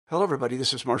Hello, everybody.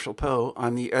 This is Marshall Poe.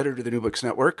 I'm the editor of the New Books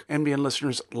Network. NBN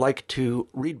listeners like to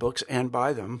read books and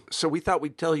buy them. So we thought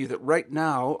we'd tell you that right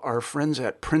now, our friends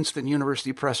at Princeton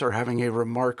University Press are having a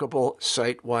remarkable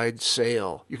site-wide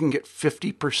sale. You can get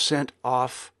 50%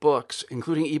 off books,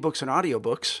 including ebooks and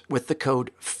audiobooks, with the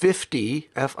code 50,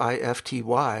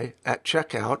 F-I-F-T-Y, at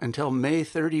checkout until May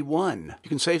 31. You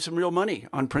can save some real money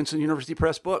on Princeton University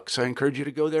Press books. I encourage you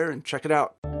to go there and check it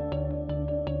out.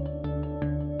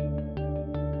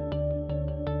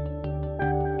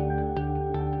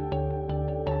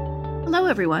 Hello,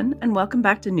 everyone, and welcome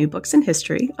back to New Books in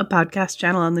History, a podcast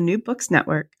channel on the New Books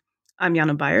Network. I'm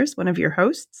Jana Byers, one of your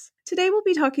hosts. Today we'll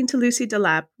be talking to Lucy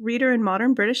Delap, reader in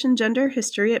modern British and gender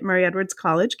history at Mary Edwards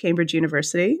College, Cambridge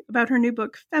University, about her new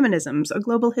book, Feminisms, A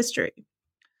Global History.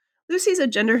 Lucy's a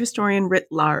gender historian writ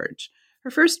large.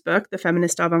 Her first book, The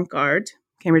Feminist Avant-Garde,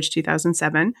 Cambridge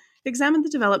 2007, examined the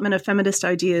development of feminist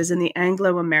ideas in the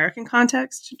Anglo-American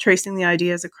context, tracing the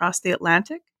ideas across the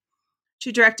Atlantic.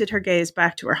 She directed her gaze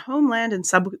back to her homeland in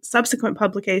subsequent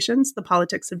publications, The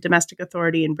Politics of Domestic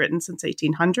Authority in Britain Since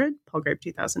 1800, Palgrave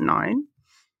 2009,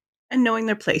 and Knowing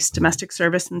Their Place, Domestic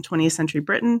Service in 20th Century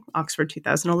Britain, Oxford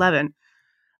 2011.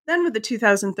 Then with the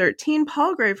 2013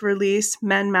 Palgrave release,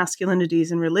 Men,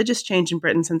 Masculinities, and Religious Change in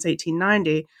Britain Since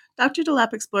 1890, Dr.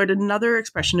 Delap explored another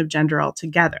expression of gender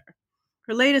altogether.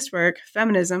 Her latest work,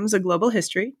 Feminisms, A Global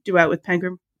History, due out with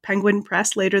Penguin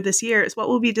Press later this year, is what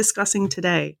we'll be discussing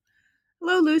today.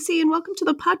 Hello, Lucy, and welcome to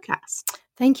the podcast.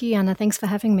 Thank you, Jana. Thanks for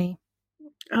having me.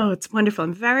 Oh, it's wonderful.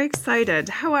 I'm very excited.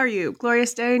 How are you?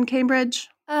 Glorious day in Cambridge?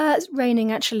 It's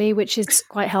raining, actually, which is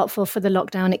quite helpful for the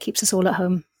lockdown. It keeps us all at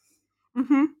home.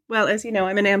 Mm-hmm. Well, as you know,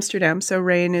 I'm in Amsterdam, so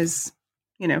rain is,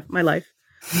 my life.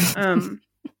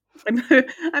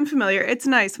 I'm familiar. It's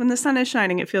nice. When the sun is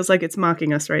shining, it feels like it's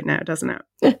mocking us right now, doesn't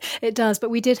it? It does,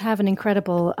 but we did have an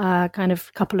incredible kind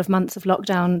of couple of months of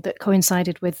lockdown that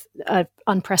coincided with an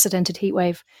unprecedented heat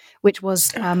wave, which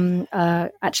was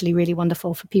actually really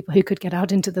wonderful for people who could get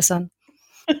out into the sun.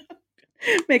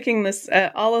 Making this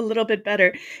all a little bit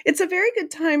better. It's a very good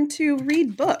time to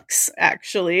read books,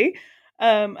 actually,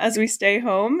 as we stay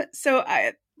home. So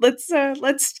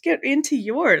Let's get into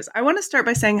yours. I want to start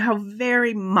by saying how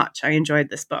very much I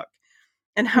enjoyed this book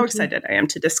and how excited I am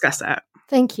to discuss it.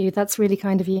 Thank you. That's really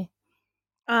kind of you.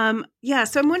 So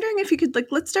I'm wondering if you could,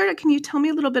 let's start. Can you tell me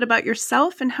a little bit about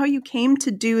yourself and how you came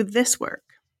to do this work?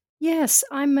 Yes,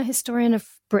 I'm a historian of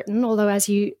Britain, although as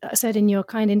you said in your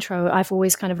kind intro, I've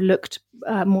always kind of looked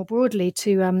more broadly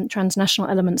to transnational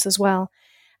elements as well.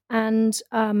 And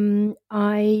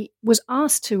I was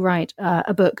asked to write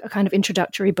a book, a kind of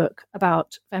introductory book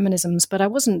about feminisms, but I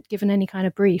wasn't given any kind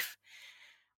of brief.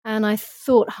 And I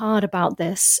thought hard about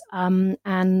this,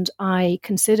 and I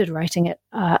considered writing it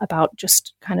about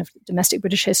just kind of domestic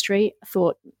British history. I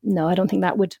thought, no, I don't think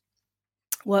that would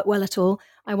work well at all.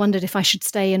 I wondered if I should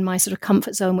stay in my sort of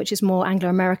comfort zone, which is more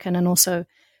Anglo-American and also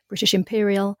British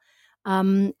imperial.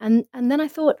 And then I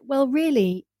thought, well,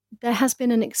 really, there has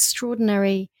been an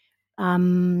extraordinary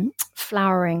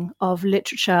flowering of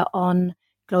literature on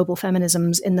global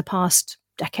feminisms in the past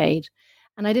decade.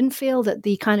 And I didn't feel that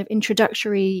the kind of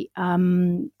introductory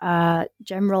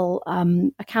general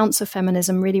accounts of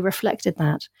feminism really reflected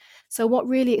that. So what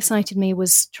really excited me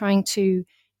was trying to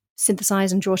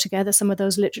synthesize and draw together some of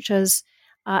those literatures.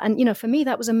 And for me,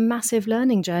 that was a massive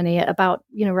learning journey about,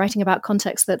 writing about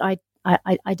contexts that I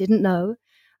didn't know.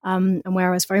 And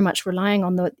where I was very much relying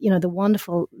on the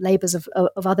wonderful labors of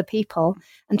other people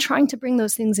and trying to bring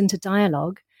those things into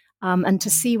dialogue and to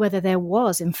see whether there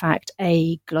was, in fact,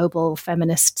 a global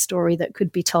feminist story that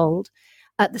could be told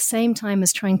at the same time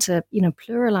as trying to,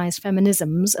 pluralize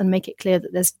feminisms and make it clear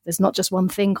that there's not just one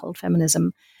thing called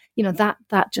feminism.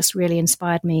 That just really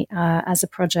inspired me as a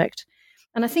project.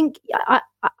 And I think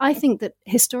that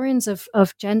historians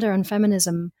of gender and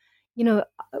feminism,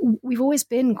 we've always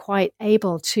been quite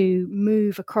able to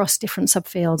move across different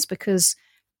subfields because,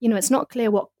 it's not clear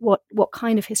what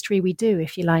kind of history we do,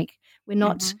 if you like. We're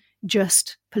not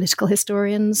just political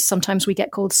historians. Sometimes we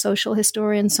get called social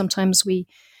historians. Sometimes we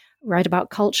write about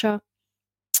culture.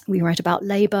 We write about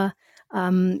labor.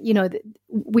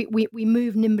 We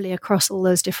move nimbly across all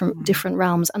those different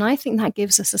realms. And I think that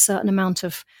gives us a certain amount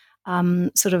of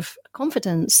sort of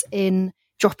confidence in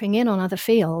dropping in on other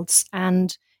fields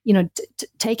and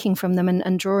taking from them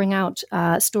and drawing out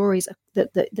stories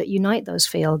that unite those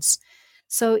fields.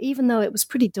 So even though it was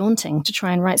pretty daunting to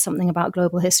try and write something about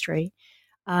global history,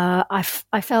 I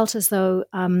felt as though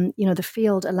the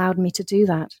field allowed me to do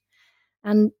that.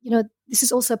 And this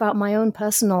is also about my own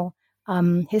personal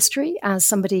history as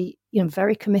somebody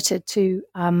very committed to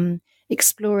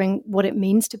exploring what it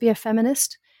means to be a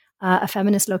feminist. a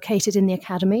feminist located in the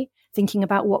academy, thinking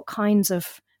about what kinds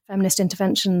of feminist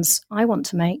interventions I want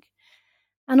to make.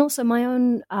 And also my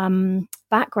own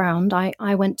background.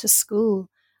 I went to school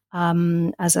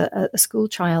as a school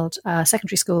child,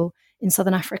 secondary school in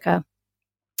Southern Africa,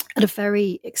 at a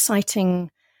very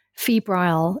exciting,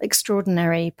 febrile,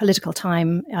 extraordinary political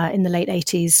time in the late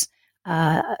 80s,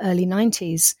 early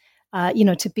 90s.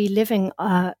 To be living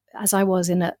as I was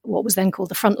in what was then called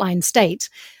the frontline state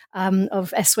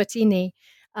of Eswatini,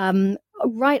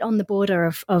 right on the border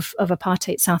of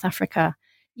apartheid South Africa.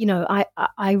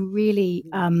 I really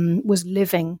was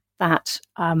living that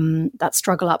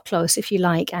struggle up close, if you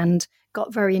like, and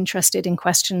got very interested in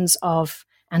questions of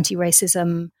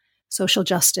anti-racism, social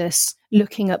justice,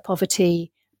 looking at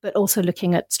poverty, but also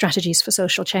looking at strategies for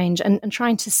social change and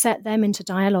trying to set them into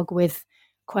dialogue with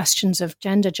questions of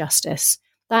gender justice.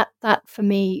 That for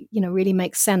me, really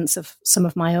makes sense of some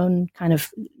of my own kind of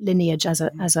lineage as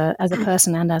a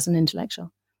person and as an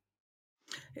intellectual.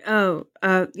 Oh,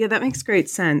 yeah, that makes great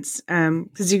sense.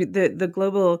 Because the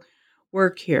global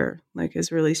work here,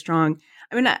 is really strong.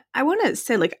 I mean, I want to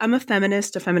say, I'm a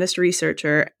feminist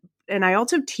researcher, and I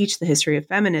also teach the history of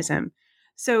feminism.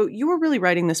 So you were really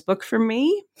writing this book for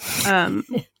me.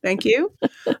 Thank you.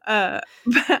 But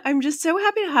I'm just so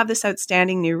happy to have this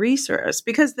outstanding new resource,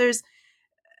 because there's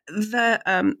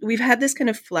we've had this kind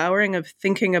of flowering of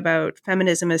thinking about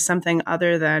feminism as something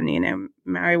other than,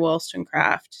 Mary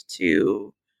Wollstonecraft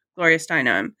to Gloria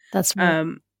Steinem. That's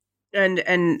right.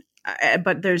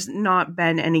 But there's not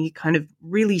been any kind of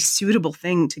really suitable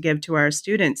thing to give to our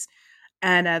students.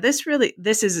 And this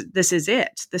is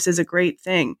it. This is a great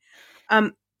thing.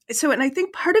 And I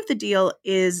think part of the deal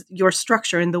is your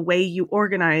structure and the way you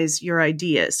organize your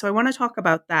ideas. So I want to talk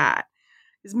about that.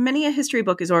 Because many a history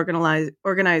book is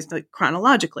organized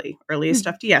chronologically, earliest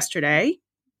stuff to yesterday,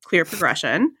 clear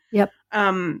progression. Yep.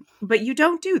 But you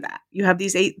don't do that. You have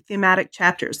these 8 thematic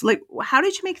chapters. How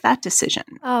did you make that decision?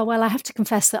 Oh, well, I have to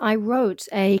confess that I wrote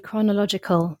a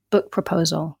chronological book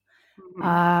proposal,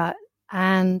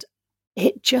 and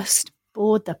it just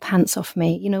bored the pants off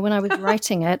me. When I was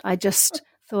writing it, I just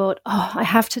thought, I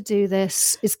have to do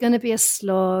this. It's going to be a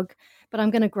slog, but I'm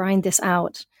going to grind this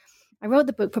out. I wrote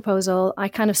the book proposal. I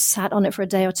kind of sat on it for a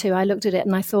day or two. I looked at it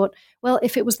and I thought, well,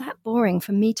 if it was that boring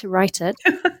for me to write it,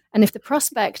 and if the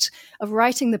prospect of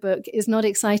writing the book is not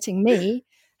exciting me,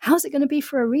 how's it going to be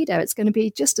for a reader? It's going to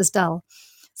be just as dull.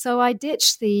 So I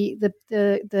ditched the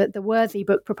worthy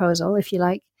book proposal, if you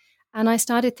like, and I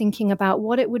started thinking about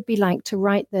what it would be like to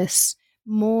write this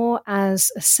more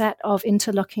as a set of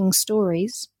interlocking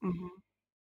stories. Mm-hmm.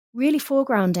 Really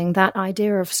foregrounding that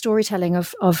idea of storytelling,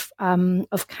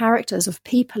 of characters, of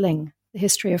peopling the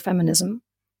history of feminism,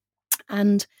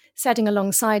 and setting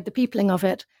alongside the peopling of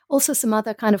it also some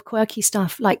other kind of quirky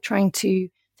stuff, like trying to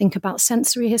think about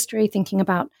sensory history, thinking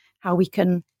about how we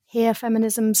can hear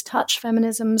feminisms, touch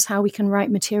feminisms, how we can write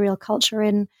material culture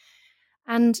in,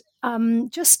 and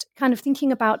just kind of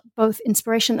thinking about both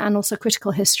inspiration and also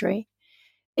critical history.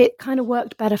 It kind of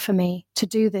worked better for me to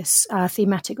do this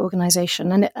thematic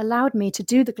organization, and it allowed me to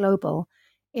do the global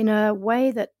in a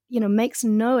way that, makes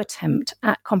no attempt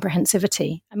at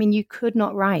comprehensivity. I mean, you could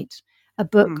not write a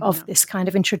book of this kind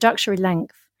of introductory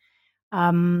length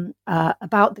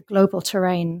about the global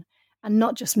terrain and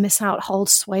not just miss out whole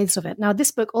swathes of it. Now,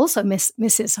 this book also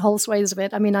misses whole swathes of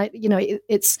it. I mean,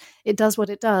 it does what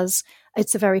it does.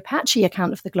 It's a very patchy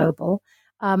account of the global.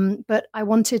 But I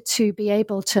wanted to be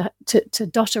able to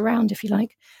dot around, if you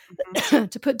like,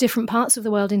 to put different parts of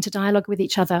the world into dialogue with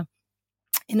each other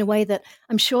in a way that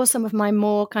I'm sure some of my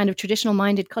more kind of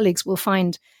traditional-minded colleagues will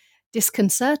find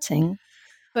disconcerting,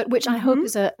 but which I hope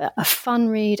is a fun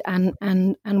read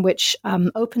and which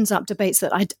opens up debates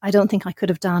that I don't think I could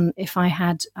have done if I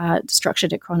had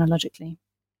structured it chronologically.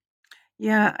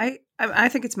 Yeah, I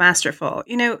think it's masterful.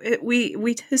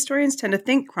 We historians tend to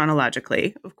think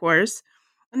chronologically, of course,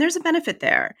 and there's a benefit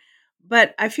there.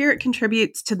 But I fear it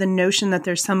contributes to the notion that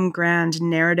there's some grand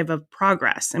narrative of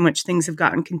progress in which things have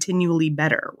gotten continually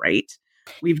better, right?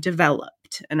 We've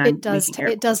developed. And it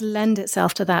does lend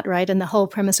itself to that, right? And the whole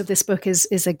premise of this book is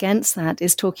against that,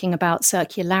 is talking about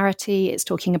circularity, it's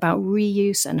talking about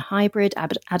reuse and hybrid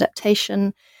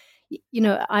adaptation.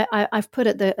 I've put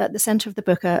at the center of the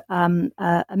book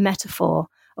a metaphor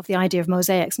of the idea of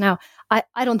mosaics. Now,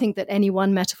 I don't think that any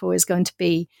one metaphor is going to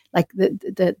be like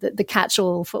the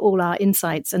catch-all for all our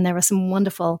insights, and there are some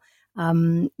wonderful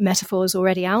metaphors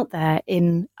already out there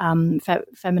in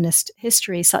feminist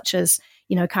history, such as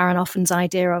Karen Offen's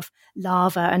idea of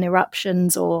lava and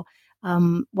eruptions, or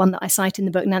one that I cite in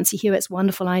the book, Nancy Hewitt's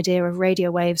wonderful idea of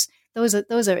radio waves. Those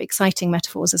are exciting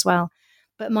metaphors as well.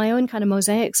 But my own kind of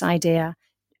mosaics idea,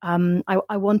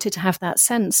 I wanted to have that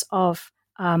sense of,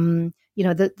 the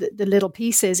little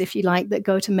pieces, if you like, that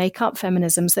go to make up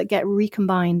feminisms that get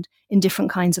recombined in different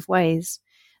kinds of ways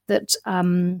that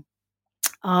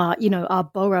are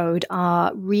borrowed,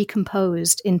 are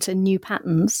recomposed into new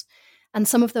patterns. And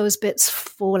some of those bits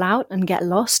fall out and get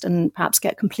lost and perhaps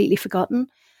get completely forgotten.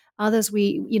 Others,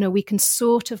 we can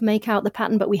sort of make out the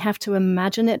pattern, but we have to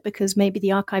imagine it because maybe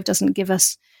the archive doesn't give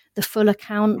us the full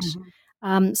account.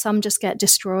 Mm-hmm. Some just get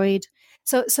destroyed.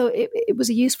 So it was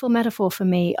a useful metaphor for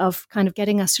me of kind of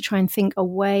getting us to try and think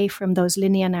away from those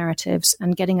linear narratives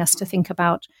and getting us to think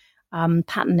about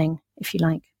patterning, if you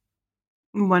like.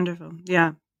 Wonderful.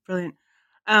 Yeah, brilliant.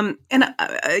 And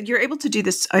you're able to do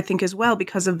this, I think, as well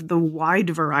because of the wide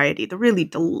variety, the really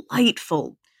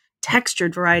delightful,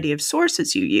 textured variety of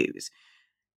sources you use.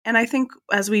 And I think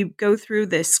as we go through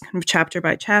this kind of chapter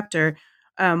by chapter,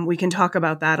 we can talk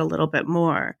about that a little bit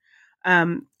more.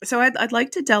 So I'd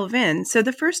like to delve in. So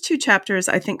the first two chapters,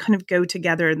 I think, kind of go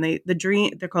together, and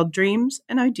they're called Dreams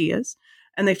and Ideas,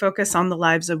 and they focus on the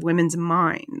lives of women's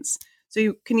minds.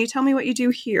 So can you tell me what you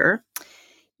do here?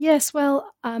 Yes,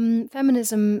 well,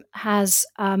 feminism has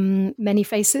many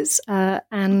faces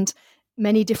and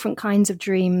many different kinds of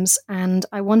dreams, and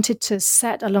I wanted to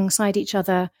set alongside each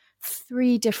other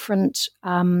three different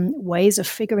ways of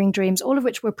figuring dreams, all of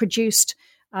which were produced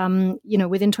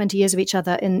within 20 years of each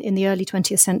other in the early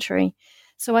 20th century.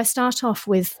 So I start off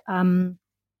with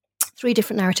three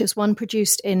different narratives, one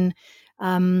produced in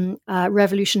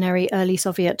revolutionary early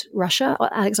Soviet Russia,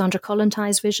 Alexandra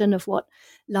Kollontaj's vision of what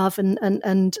love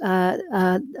and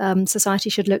society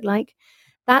should look like.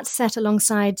 That's set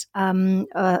alongside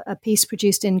a piece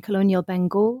produced in colonial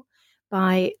Bengal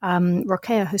by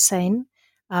Rokeya Hussain,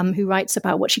 who writes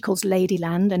about what she calls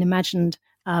Ladyland, an imagined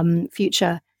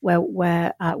future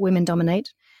where women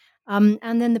dominate.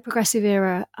 And then the progressive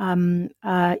era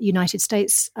United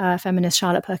States feminist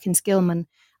Charlotte Perkins Gilman,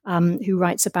 who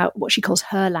writes about what she calls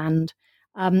her land.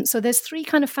 So there's three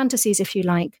kind of fantasies, if you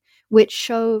like, which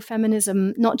show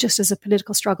feminism not just as a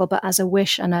political struggle, but as a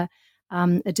wish and a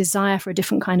desire for a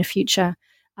different kind of future,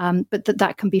 but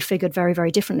that can be figured very, very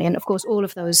differently. And of course, all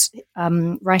of those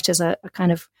writers are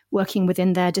kind of working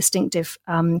within their distinctive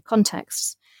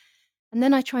contexts. And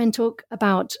then I try and talk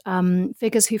about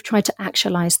figures who've tried to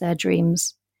actualize their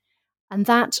dreams. And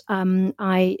that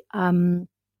I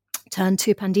turn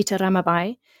to Pandita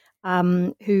Ramabai,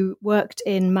 who worked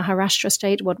in Maharashtra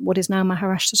state, what is now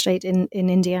Maharashtra state in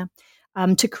India,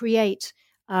 to create,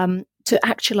 to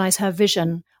actualize her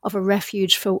vision of a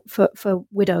refuge for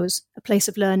widows, a place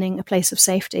of learning, a place of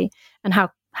safety, and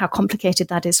how complicated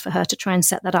that is for her to try and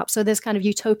set that up. So there's kind of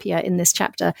utopia in this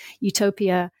chapter,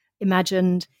 utopia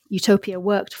imagined, utopia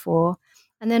worked for.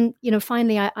 And then,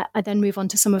 finally, I then move on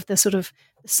to some of the sort of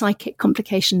psychic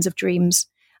complications of dreams,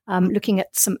 looking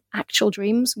at some actual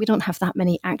dreams. We don't have that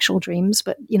many actual dreams,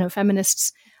 but,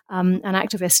 feminists and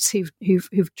activists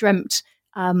who've dreamt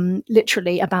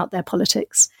literally about their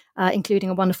politics, including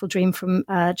a wonderful dream from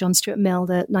John Stuart Mill,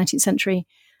 the 19th century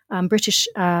British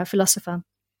philosopher,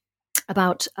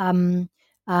 about,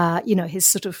 his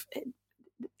sort of,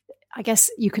 I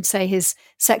guess you could say, his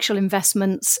sexual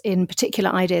investments in particular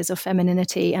ideas of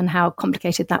femininity and how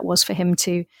complicated that was for him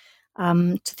to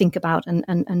think about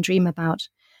and dream about.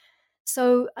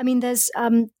 So, I mean, there's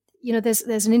an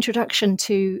introduction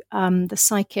to the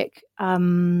psychic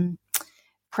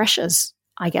pressures,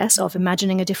 I guess, of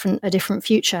imagining a different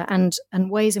future, and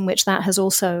ways in which that has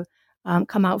also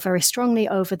come out very strongly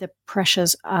over the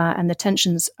pressures and the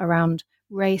tensions around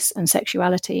race and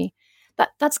sexuality.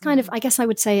 That's kind of, I guess I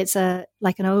would say it's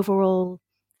like an overall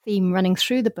theme running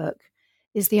through the book,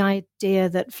 is the idea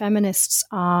that feminists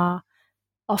are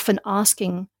often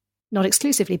asking, not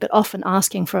exclusively, but often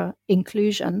asking for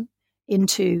inclusion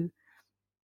into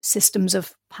systems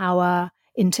of power,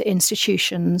 into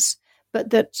institutions, but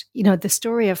that, the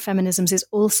story of feminisms is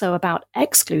also about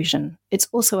exclusion. It's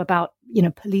also about,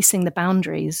 policing the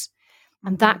boundaries.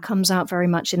 And that comes out very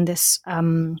much in this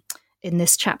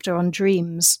chapter on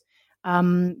dreams,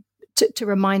 to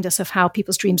remind us of how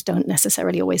people's dreams don't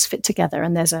necessarily always fit together.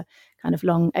 And there's a kind of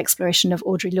long exploration of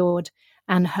Audre Lorde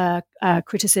and her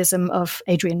criticism of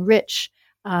Adrienne Rich,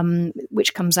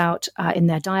 which comes out in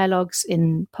their dialogues,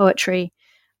 in poetry.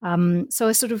 So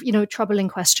a sort of, troubling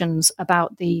questions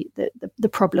about the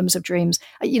problems of dreams.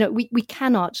 We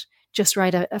cannot just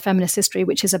write a feminist history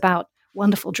which is about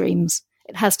wonderful dreams.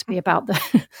 It has to be about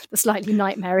the slightly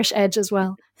nightmarish edge as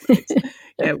well.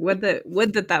 Yeah, would that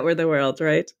were the world,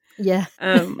 right? Yeah.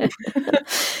 And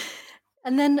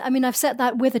then, I've set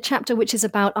that with a chapter which is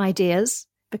about ideas.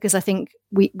 because I think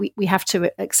we have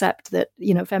to accept that,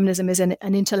 feminism is an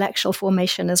intellectual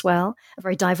formation as well, a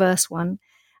very diverse one.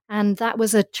 And that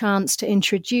was a chance to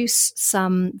introduce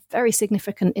some very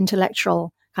significant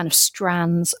intellectual kind of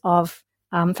strands of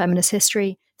feminist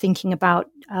history, thinking about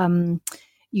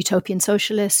utopian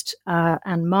socialist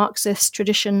and Marxist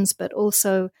traditions, but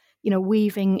also,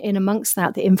 weaving in amongst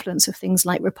that the influence of things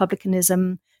like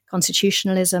republicanism,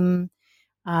 constitutionalism,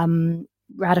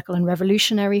 radical and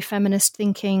revolutionary feminist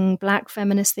thinking, Black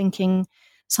feminist thinking,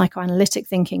 psychoanalytic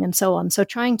thinking, and so on. So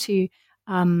trying to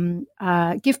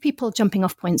give people jumping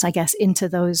off points, I guess, into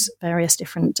those various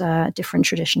different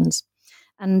traditions,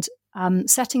 and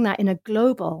setting that in a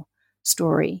global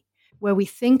story where we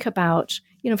think about,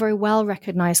 very well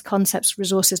recognized concepts,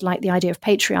 resources like the idea of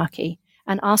patriarchy,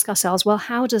 and ask ourselves, well,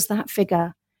 how does that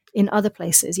figure in other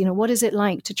places? What is it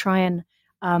like to try and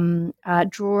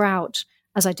draw out,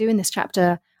 as I do in this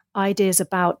chapter, ideas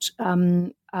about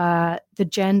the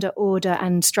gender order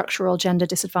and structural gender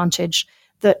disadvantage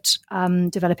that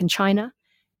develop in China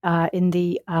in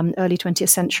the early 20th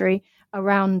century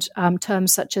around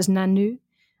terms such as nanu,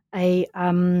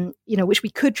 which we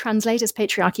could translate as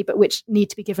patriarchy, but which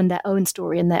need to be given their own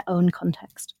story in their own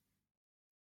context.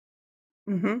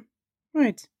 Mm-hmm.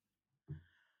 Right.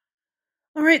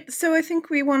 All right. So I think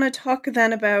we want to talk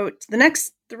then about the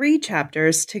next 3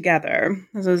 chapters together.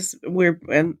 We're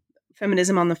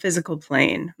feminism on the physical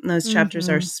plane. And those chapters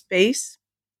are space,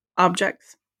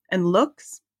 objects, and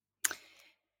looks.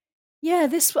 Yeah,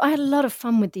 I had a lot of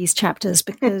fun with these chapters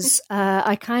because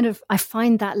I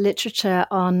find that literature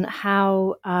on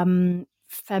how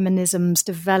feminisms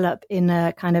develop in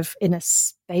a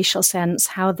spatial sense,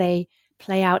 how they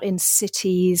play out in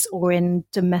cities or in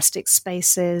domestic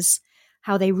spaces,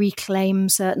 how they reclaim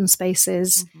certain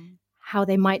spaces, how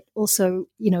they might also,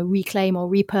 reclaim or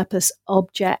repurpose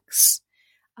objects.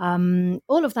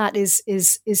 All of that is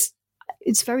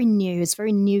it's very new. It's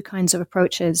very new kinds of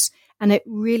approaches. And it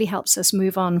really helps us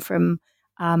move on from,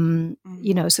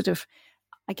 sort of,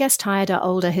 I guess, tired or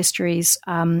older histories,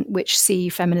 which see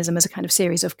feminism as a kind of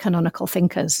series of canonical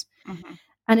thinkers. Mm-hmm.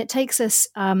 And it takes us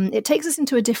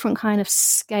into a different kind of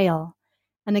scale.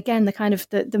 And again, the kind of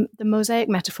the mosaic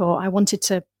metaphor, I wanted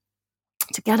to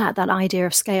get at that idea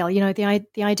of scale. The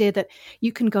idea that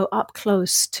you can go up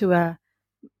close to a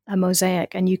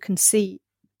mosaic and you can see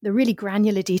the really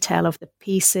granular detail of the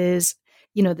pieces,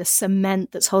 the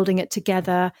cement that's holding it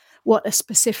together, what a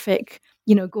specific,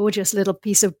 gorgeous little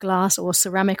piece of glass or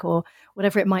ceramic or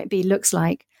whatever it might be looks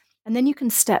like. And then you can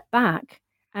step back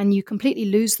and you completely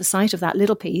lose the sight of that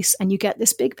little piece and you get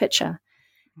this big picture.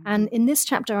 Mm-hmm. And in this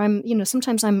chapter,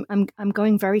 sometimes I'm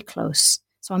going very close.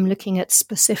 So I'm looking at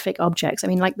specific objects. I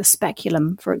mean, like the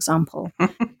speculum, for example,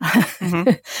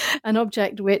 mm-hmm. An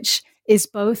object which is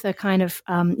both a kind of,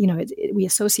 we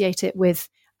associate it with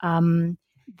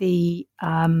the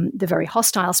very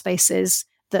hostile spaces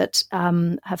that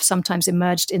have sometimes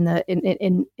emerged in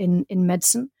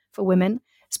medicine for women,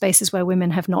 spaces where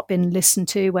women have not been listened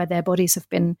to, where their bodies have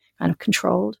been kind of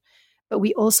controlled. But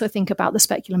we also think about the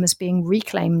speculum as being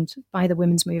reclaimed by the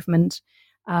women's movement,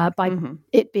 by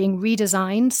it being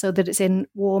redesigned so that it's in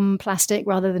warm plastic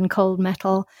rather than cold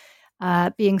metal,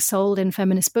 being sold in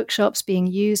feminist bookshops, being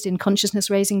used in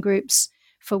consciousness-raising groups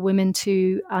for women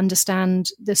to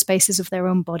understand the spaces of their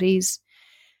own bodies.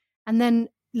 And then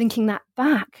linking that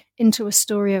back into a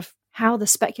story of how the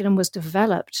speculum was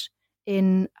developed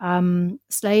in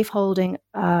slaveholding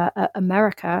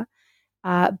America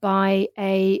by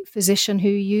a physician who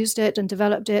used it and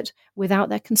developed it without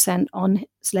their consent on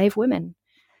slave women.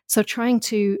 So trying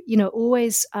to,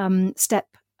 always step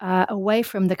away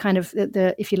from the kind of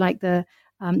the if you like, the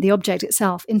object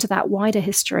itself into that wider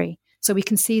history, so we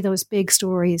can see those big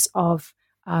stories of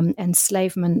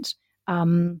enslavement,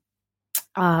 or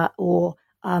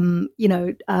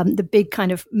the big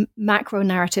kind of macro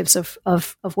narratives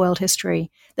of world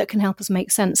history that can help us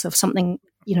make sense of something,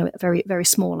 very, very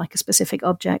small, like a specific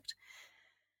object.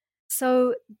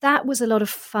 So that was a lot of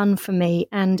fun for me.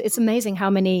 And it's amazing how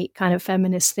many kind of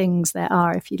feminist things there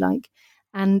are, if you like.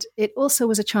 And it also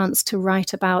was a chance to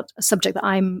write about a subject that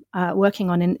I'm working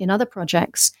on in other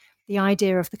projects, the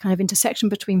idea of the kind of intersection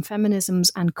between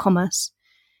feminisms and commerce,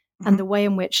 and the way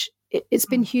in which it's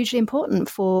been hugely important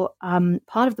for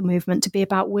part of the movement to be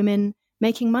about women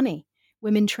making money,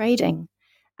 women trading.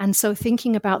 And so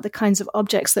thinking about the kinds of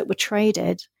objects that were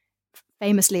traded,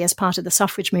 famously as part of the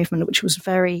suffrage movement, which was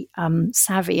very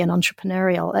savvy and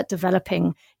entrepreneurial at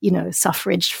developing,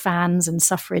 suffrage fans and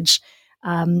suffrage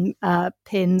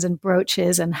pins and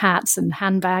brooches and hats and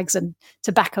handbags and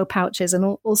tobacco pouches and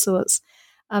all sorts.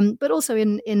 But also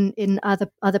in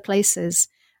other places,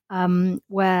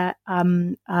 where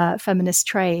feminists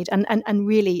trade. And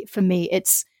really, for me,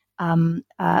 it's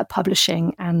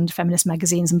publishing and feminist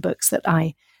magazines and books that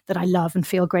I love and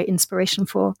feel great inspiration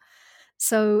for.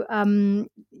 So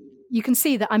you can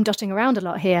see that I'm dotting around a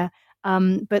lot here,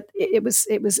 but it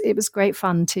was great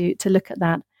fun to look at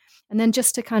that. And then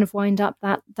just to kind of wind up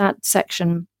that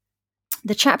section,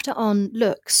 the chapter on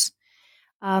looks,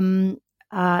 it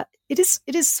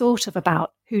is sort of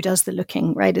about who does the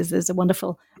looking, right? There's a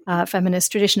wonderful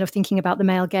feminist tradition of thinking about the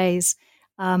male gaze,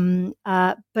 but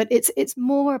it's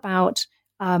more about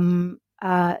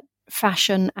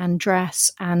fashion and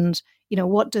dress, and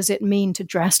what does it mean to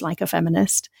dress like a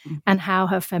feminist, and how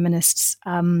have feminists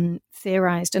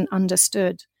theorized and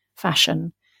understood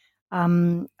fashion.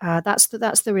 That's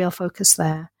the real focus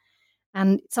there.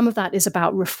 And some of that is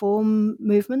about reform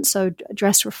movements, so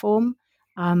dress reform.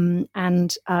 And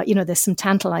there's some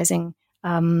tantalizing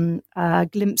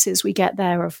glimpses we get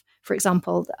there of, for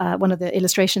example, one of the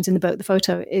illustrations in the book, the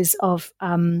photo is of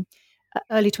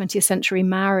early 20th century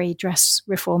Maori dress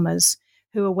reformers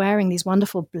who are wearing these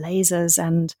wonderful blazers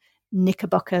and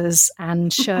knickerbockers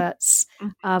and shirts.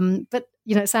 But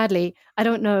sadly, I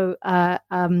don't know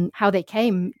how they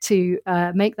came to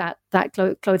make that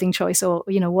clothing choice, or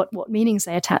what meanings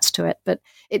they attach to it. But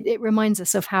it reminds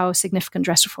us of how significant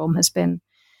dress reform has been.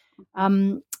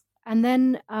 And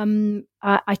then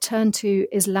I turn to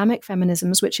Islamic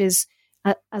feminisms, which is,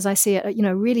 as I see it,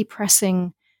 a really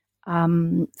pressing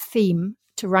theme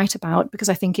to write about, because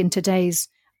I think in today's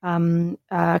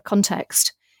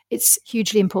context, it's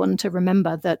hugely important to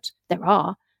remember that there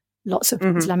are lots of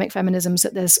Islamic feminisms,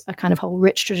 that there's a kind of whole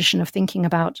rich tradition of thinking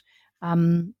about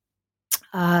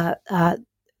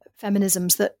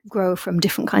feminisms that grow from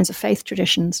different kinds of faith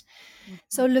traditions.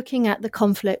 So looking at the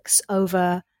conflicts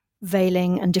over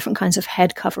veiling and different kinds of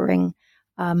head covering,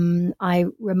 I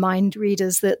remind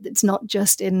readers that it's not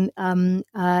just in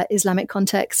Islamic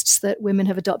contexts that women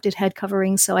have adopted head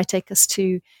coverings. So I take us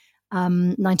to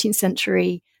 19th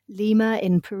century Lima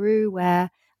in Peru,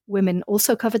 where women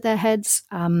also covered their heads,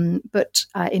 but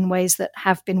in ways that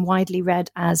have been widely read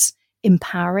as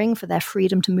empowering for their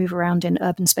freedom to move around in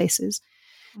urban spaces.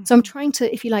 So I'm trying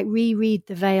to, if you like, reread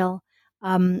the veil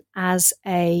as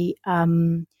a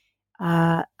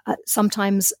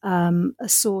sometimes a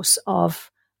source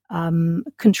of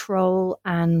control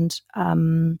and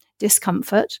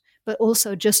discomfort, but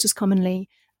also just as commonly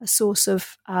a source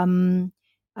of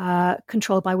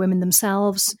control by women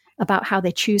themselves about how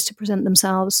they choose to present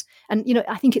themselves. And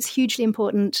I think it's hugely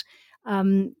important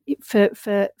for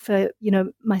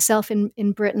myself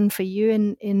in Britain, for you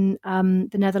in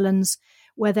the Netherlands,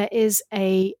 where there is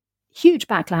a huge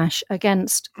backlash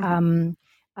against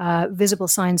visible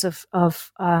signs of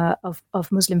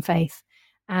Muslim faith,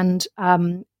 and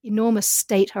enormous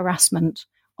state harassment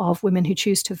of women who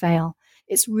choose to veil.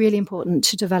 It's really important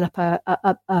to develop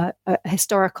a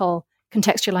historical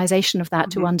contextualization of that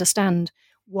to understand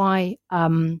why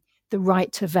the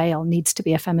right to veil needs to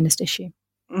be a feminist issue.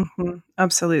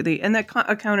 Absolutely. And that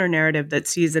a counter narrative that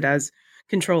sees it as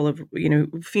control of,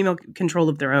 female control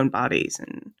of their own bodies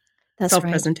and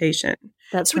self-presentation.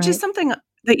 That's which right. is something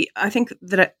that I think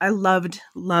that I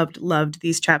loved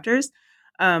these chapters,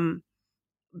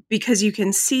 because you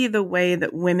can see the way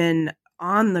that women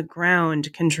on the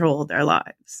ground control their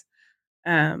lives.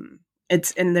 And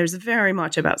there's very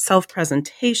much about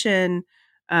self-presentation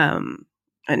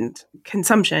and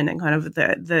consumption, and kind of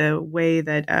the way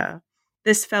that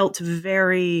this felt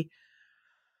very,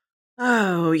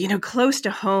 close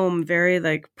to home, very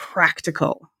like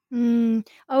practical.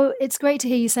 Oh, it's great to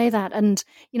hear you say that. And,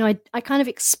 I kind of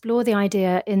explore the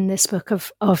idea in this book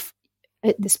of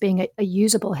this being a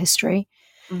usable history.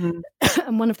 And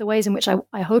one of the ways in which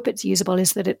I hope it's usable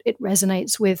is that it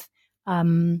resonates with,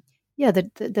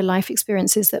 the life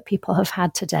experiences that people have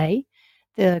had today,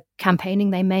 the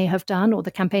campaigning they may have done, or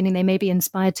the campaigning they may be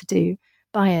inspired to do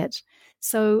by it.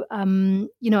 So,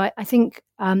 I think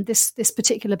this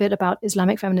particular bit about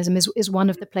Islamic feminism is one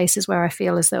of the places where I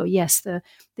feel as though, yes, the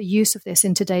use of this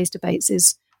in today's debates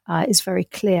is very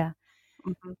clear.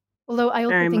 Although I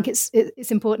also think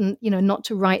it's important, not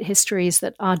to write histories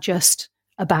that are just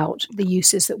about the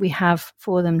uses that we have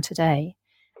for them today.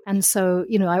 And so,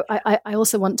 I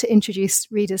also want to introduce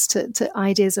readers to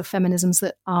ideas of feminisms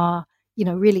that are,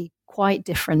 really quite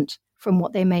different from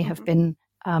what they may have been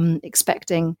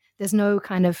expecting. There's no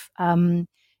kind of,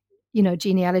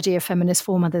 genealogy of feminist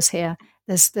foremothers here.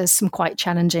 There's some quite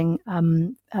challenging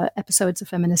episodes of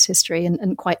feminist history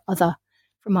and quite other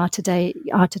from our today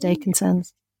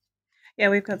concerns. Yeah,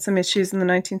 we've got some issues in the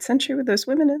 19th century with those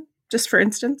women, just for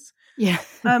instance. Yeah.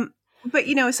 But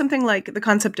something like the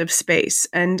concept of space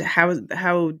and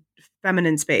how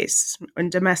feminine space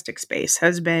and domestic space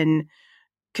has been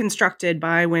constructed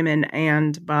by women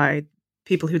and by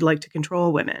people who'd like to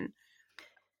control women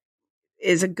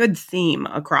is a good theme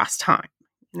across time.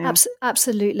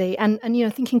 Absolutely. And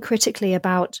thinking critically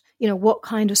about, what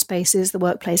kind of space is the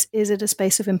workplace? Is it a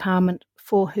space of empowerment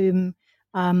for whom,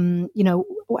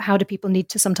 how do people need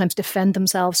to sometimes defend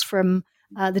themselves from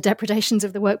the depredations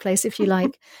of the workplace, if you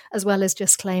like, as well as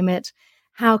just claim it?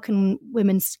 How can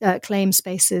women claim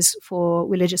spaces for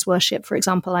religious worship, for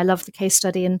example? I love the case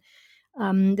study in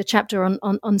the chapter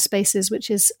on spaces, which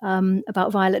is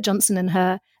about Violet Johnson and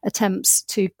her attempts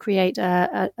to create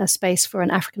a space for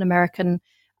an African-American,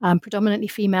 predominantly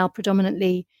female,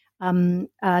 predominantly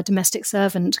domestic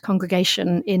servant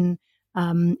congregation in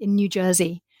New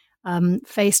Jersey,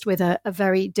 faced with a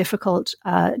very difficult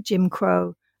Jim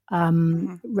Crow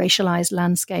racialized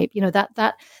landscape.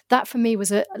 That for me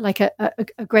was a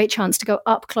great chance to go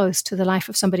up close to the life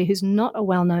of somebody who's not a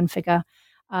well-known figure,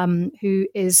 who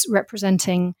is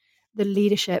representing the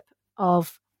leadership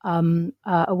of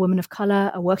a woman of color,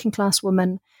 a working class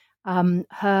woman,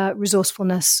 her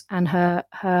resourcefulness and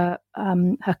her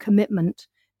commitment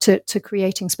to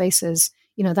creating spaces.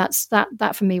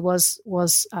 That for me was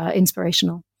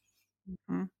inspirational.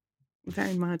 Mm-hmm.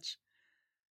 Very much.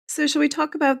 So shall we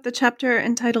talk about the chapter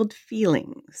entitled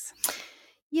Feelings?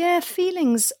 Yeah,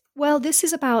 feelings. Well, this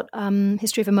is about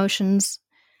history of emotions,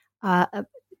 a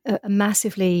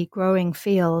massively growing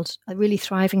field, a really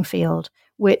thriving field,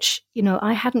 which,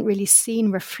 I hadn't really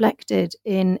seen reflected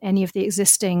in any of the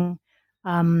existing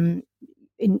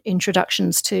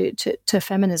introductions to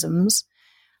feminisms.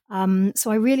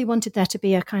 So I really wanted there to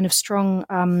be a kind of strong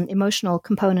emotional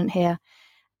component here.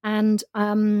 And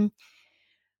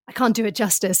I can't do it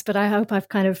justice, but I hope I've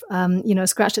kind of,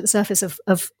 scratched at the surface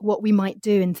of what we might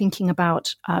do in thinking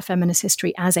about feminist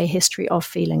history as a history of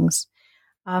feelings.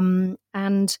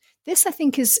 And this, I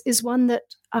think, is one that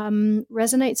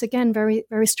resonates again very,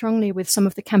 very strongly with some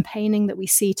of the campaigning that we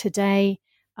see today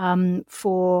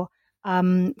for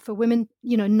women,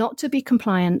 not to be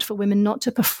compliant, for women not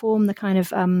to perform the kind of,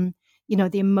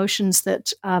 the emotions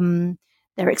that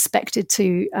they're expected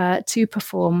to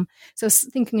perform. So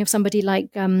thinking of somebody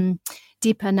like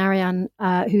Deepa Narayan,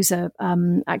 who's a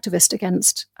activist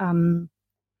against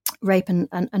rape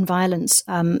and violence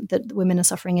that women are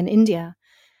suffering in India,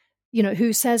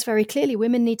 who says very clearly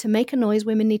women need to make a noise,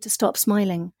 women need to stop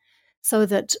smiling, so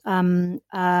that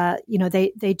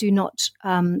they do not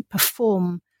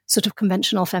perform sort of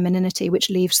conventional femininity, which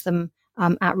leaves them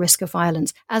at risk of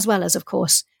violence, as well as, of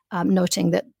course,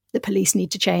 noting that the police need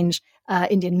to change,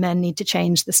 Indian men need to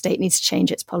change, the state needs to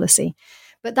change its policy.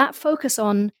 But that focus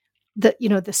on the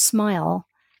smile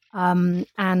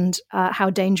and how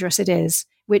dangerous it is,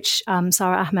 which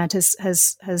Sara Ahmed has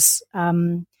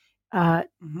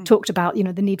talked about,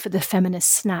 the need for the feminist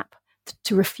snap,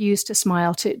 to refuse to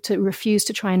smile, to refuse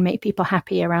to try and make people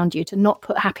happy around you, to not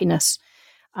put happiness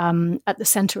at the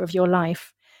center of your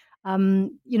life.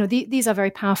 These are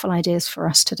very powerful ideas for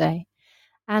us today.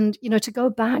 And, to go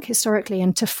back historically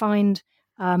and to find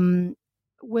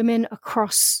women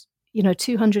across,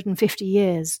 250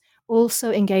 years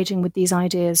also engaging with these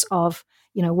ideas of,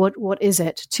 what is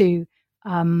it to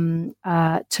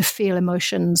feel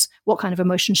emotions? What kind of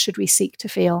emotions should we seek to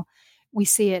feel? We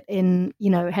see it in,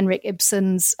 Henrik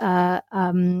Ibsen's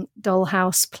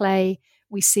Dollhouse play.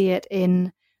 We see it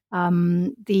in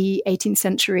the 18th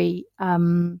century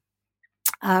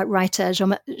writer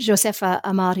Josefa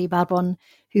Amari Barbon,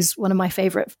 who's one of my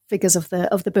favorite figures of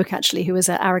the book, actually, who was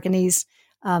an Aragonese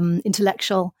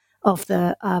intellectual of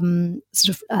the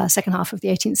second half of the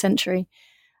 18th century.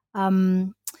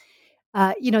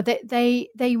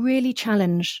 They really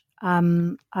challenge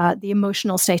the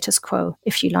emotional status quo,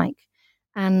 if you like.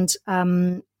 And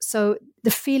so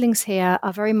the feelings here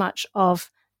are very much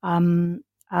of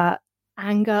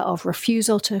anger, of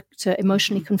refusal to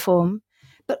emotionally conform,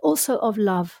 but also of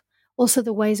love, also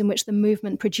the ways in which the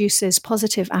movement produces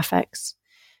positive affects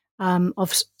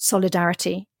of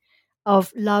solidarity,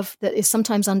 of love that is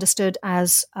sometimes understood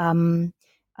as, the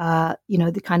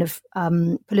kind of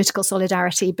political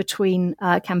solidarity between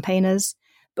campaigners,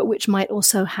 but which might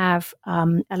also have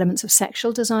elements of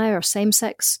sexual desire, of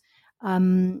same-sex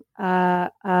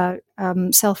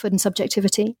selfhood and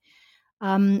subjectivity,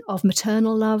 of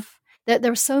maternal love.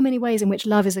 There are so many ways in which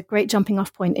love is a great jumping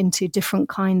off point into different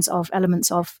kinds of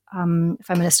elements of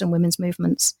feminist and women's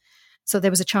movements. So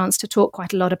there was a chance to talk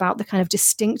quite a lot about the kind of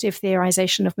distinctive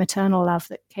theorization of maternal love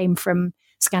that came from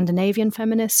Scandinavian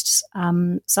feminists,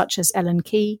 such as Ellen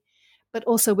Key, but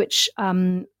also which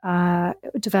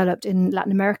developed in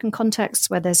Latin American contexts,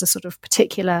 where there's a sort of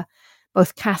particular,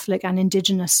 both Catholic and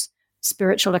indigenous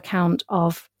spiritual account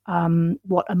of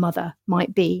what a mother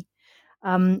might be.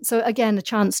 So again, a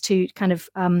chance to kind of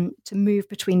to move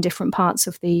between different parts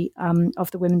of the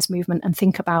women's movement and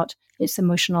think about its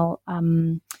emotional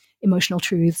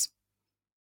truths.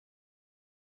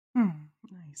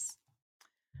 Nice.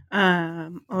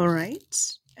 All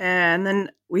right. And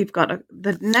then we've got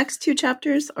the next two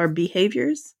chapters are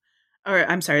behaviors. Or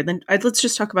I'm sorry, then let's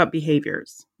just talk about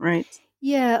behaviors, right?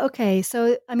 Yeah, okay.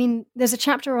 So, I mean, there's a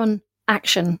chapter on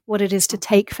action, what it is to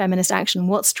take feminist action,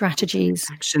 what strategies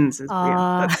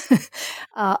are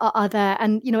there.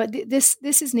 And, you know, this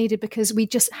is needed because we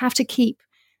just have to keep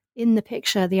in the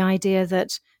picture the idea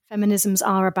that feminisms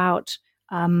are about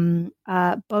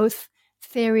both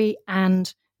theory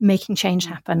and making change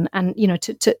happen, and you know,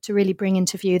 to really bring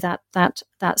into view that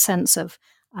sense of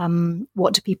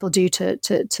what do people do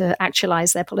to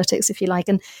actualize their politics, if you like,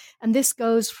 and this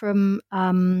goes from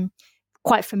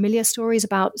quite familiar stories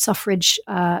about suffrage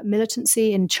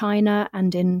militancy in China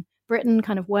and in Britain,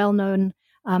 kind of well-known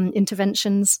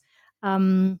interventions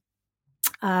taken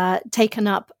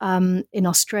up in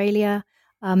Australia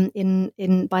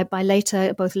by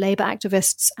later both Labour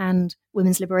activists and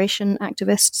women's liberation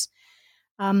activists.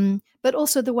 But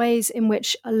also the ways in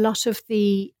which a lot of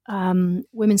the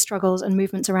women's struggles and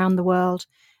movements around the world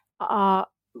are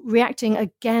reacting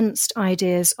against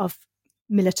ideas of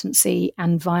militancy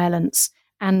and violence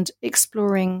and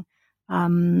exploring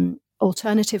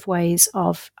alternative ways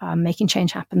of making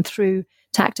change happen through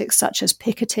tactics such as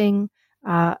picketing,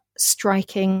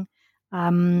 striking,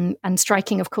 and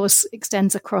striking, of course,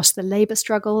 extends across the labour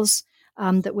struggles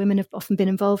that women have often been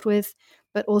involved with,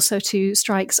 but also to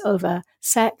strikes over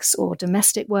sex or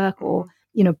domestic work, or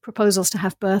you know, proposals to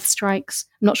have birth strikes.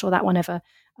 I'm not sure that one ever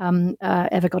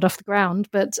got off the ground,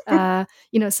 but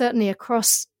you know, certainly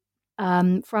across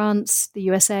France, the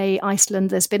USA, Iceland,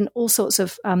 there's been all sorts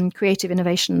of creative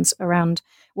innovations around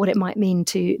what it might mean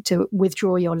to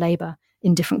withdraw your labour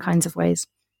in different kinds of ways.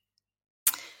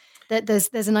 There's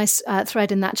a nice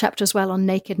thread in that chapter as well on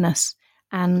nakedness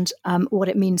and what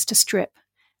it means to strip.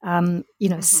 You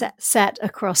know, set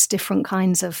across different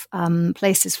kinds of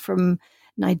places, from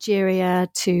Nigeria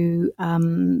to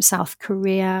South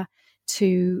Korea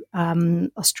to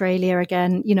Australia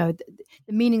again. You know,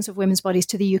 the meanings of women's bodies,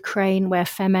 to the Ukraine, where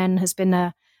Femen has been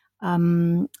a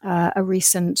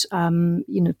recent,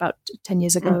 you know, about 10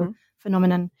 years ago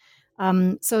phenomenon.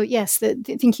 So yes,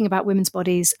 thinking about women's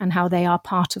bodies and how they are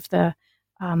part of the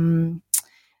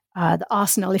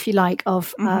arsenal, if you like,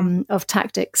 of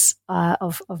tactics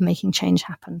of making change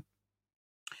happen.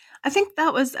 I think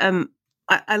that was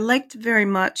I liked very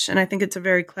much, and I think it's a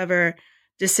very clever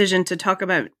decision to talk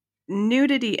about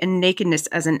nudity and nakedness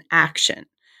as an action,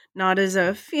 not as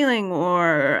a feeling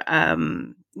or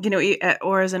you know,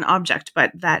 or as an object,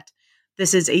 but that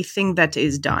this is a thing that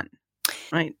is done,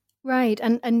 right? Right,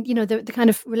 and you know, the kind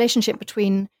of relationship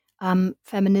between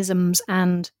feminisms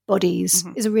and bodies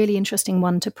is a really interesting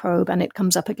one to probe, and it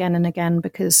comes up again and again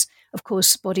because, of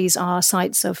course, bodies are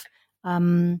sites of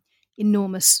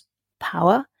enormous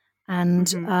power, and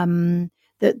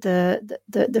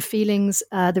the feelings,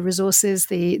 the resources,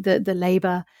 the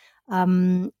labor,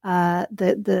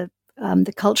 the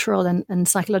cultural and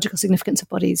psychological significance of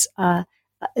bodies are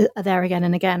there again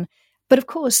and again. But of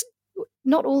course,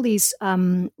 not all these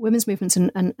women's movements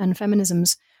and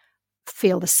feminisms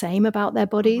feel the same about their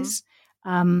bodies.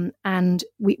 And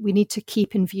we need to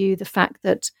keep in view the fact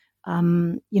that,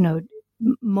 you know,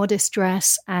 modest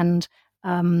dress and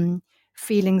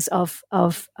feelings of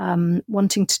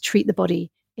wanting to treat the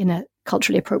body in a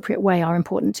culturally appropriate way are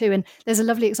important too. And there's a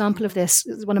lovely example of this.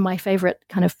 It's one of my favorite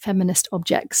kind of feminist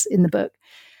objects in the book.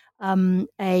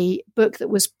 A book that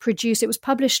was produced, it was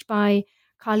published by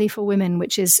Kali for Women,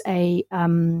 which is a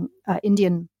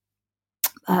Indian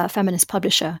feminist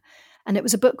publisher. And it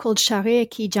was a book called Sharir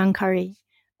Ki Jankari,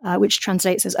 which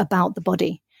translates as About the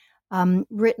Body,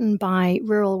 written by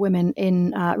rural women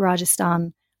in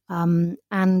Rajasthan.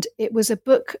 And it was a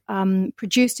book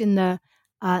produced in the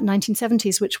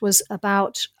 1970s, which was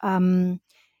about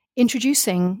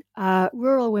introducing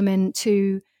rural women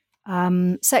to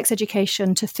sex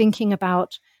education, to thinking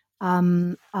about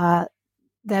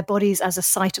their bodies as a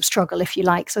site of struggle, if you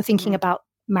like. So thinking about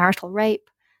marital rape,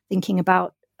 thinking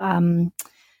about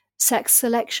sex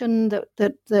selection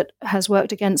that has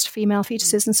worked against female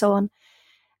fetuses and so on.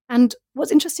 And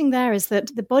what's interesting there is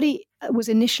that the body was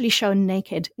initially shown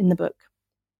naked in the book.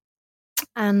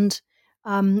 And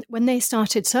when they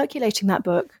started circulating that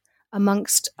book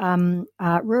amongst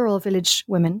rural village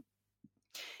women,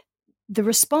 the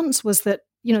response was that,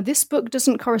 this book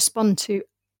doesn't correspond to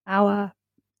our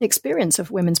experience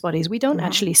of women's bodies. We don't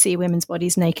actually see women's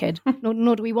bodies naked,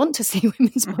 nor do we want to see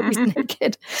women's bodies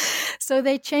naked. So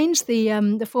they changed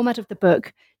the format of the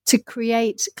book to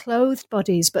create clothed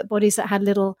bodies, but bodies that had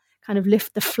little kind of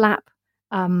lift the flap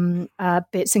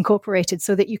bits incorporated,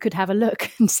 so that you could have a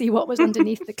look and see what was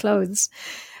underneath the clothes.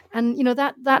 And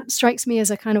that strikes me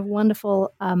as a kind of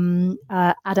wonderful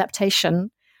adaptation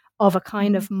of a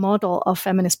kind of model of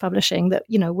feminist publishing that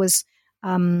was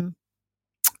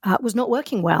not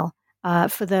working well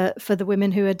for the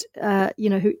women who had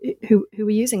who were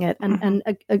using it, and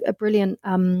a brilliant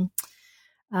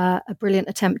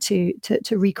attempt to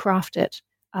recraft it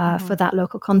for that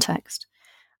local context.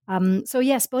 So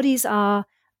yes, bodies are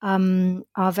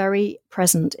very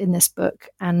present in this book,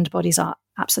 and bodies are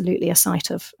absolutely a site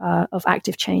of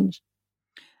active change.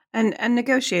 And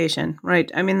negotiation,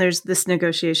 right? I mean, there's this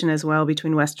negotiation as well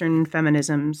between Western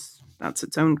feminisms. That's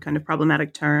its own kind of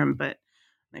problematic term, but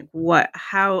like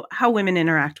how women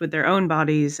interact with their own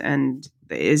bodies, and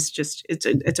is just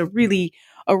it's a really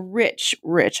a rich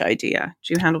idea.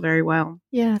 You handle very well.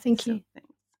 Yeah, thank you.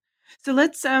 So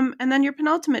let's and then your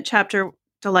penultimate chapter,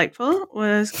 delightful,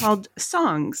 was called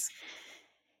Songs.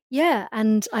 Yeah,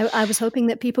 and I was hoping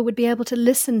that people would be able to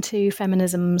listen to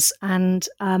feminisms, and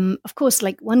of course,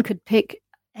 like one could pick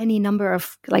any number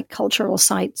of like cultural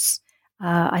sites,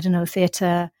 I don't know,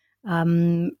 theatre,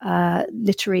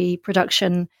 literary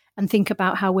production, and think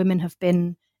about how women have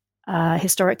been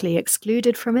historically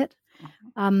excluded from it,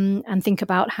 and think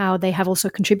about how they have also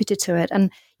contributed to it.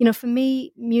 And for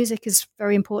me, music is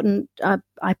very important.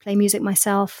 I play music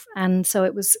myself, and so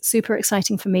it was super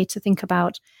exciting for me to think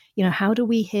about how do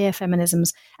we hear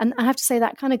feminisms? And I have to say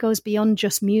that kind of goes beyond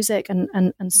just music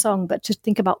and song, but to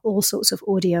think about all sorts of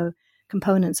audio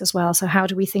components as well. So how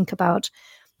do we think about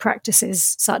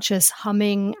practices such as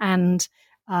humming and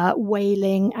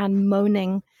wailing and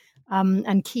moaning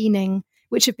and keening,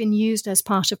 which have been used as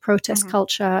part of protest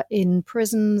culture in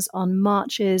prisons, on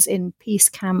marches, in peace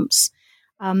camps.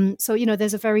 So,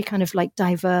 there's a very kind of like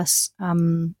diverse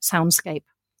soundscape,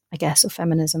 I guess, of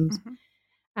feminisms.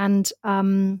 And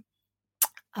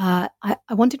I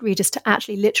wanted readers to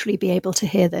actually literally be able to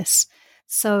hear this.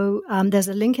 So there's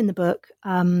a link in the book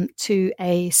to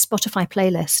a Spotify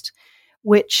playlist,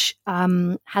 which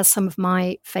has some of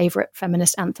my favorite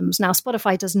feminist anthems. Now,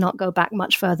 Spotify does not go back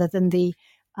much further than the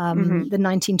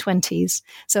 1920s,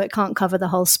 so it can't cover the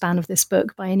whole span of this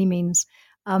book by any means.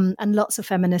 And lots of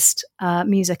feminist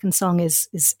music and song is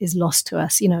lost to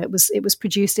us. It was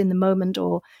produced in the moment,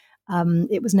 or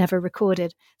it was never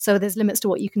recorded. So there's limits to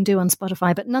what you can do on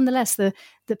Spotify. But nonetheless, the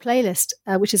playlist,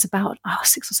 which is about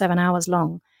 6 or 7 hours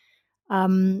long,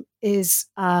 is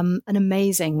an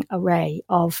amazing array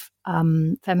of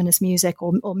feminist music,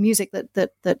 or music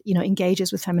that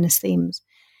engages with feminist themes.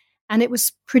 And it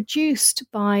was produced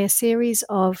by a series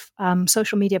of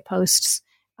social media posts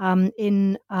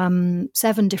in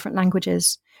 7 different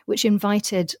languages, which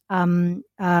invited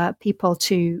people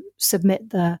to submit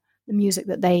the music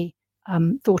that they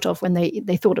thought of when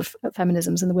they thought of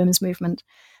feminisms and the women's movement.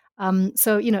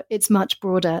 So, it's much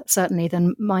broader, certainly,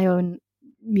 than my own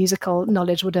musical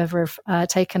knowledge would ever have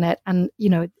taken it. And,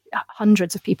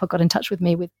 hundreds of people got in touch with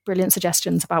me with brilliant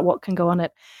suggestions about what can go on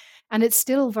it. And it's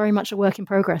still very much a work in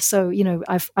progress. So,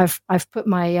 I've put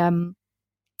my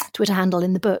Twitter handle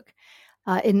in the book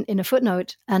in a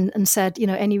footnote and said,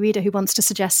 any reader who wants to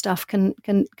suggest stuff can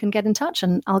get in touch,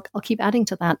 and I'll keep adding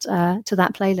to that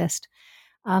playlist.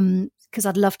 Because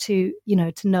I'd love to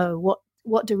know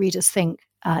what do readers think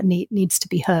needs to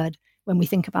be heard when we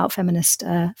think about feminist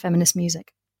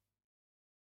music.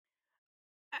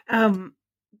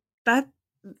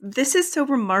 This is so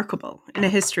remarkable in a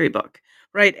history book,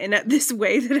 right? And this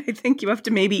way that I think you have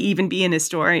to maybe even be an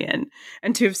historian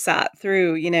and to have sat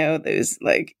through, those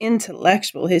like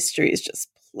intellectual histories, just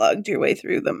plugged your way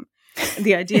through them. And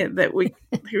the idea that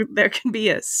there can be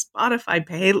a Spotify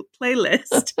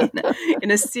playlist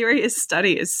in a serious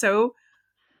study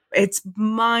it's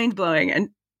mind-blowing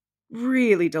and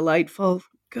really delightful.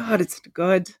 God, it's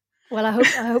good. Well, I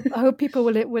hope people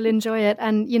will enjoy it.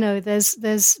 And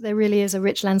there really is a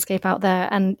rich landscape out there.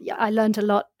 And I learned a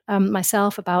lot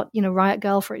myself about Riot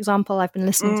Girl, for example. I've been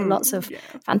listening to lots of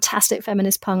fantastic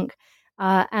feminist punk,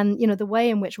 and the way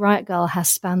in which Riot Girl has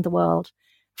spanned the world,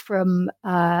 from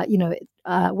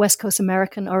West Coast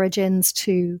American origins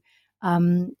to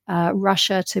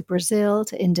Russia to Brazil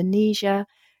to Indonesia,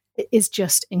 is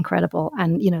just incredible.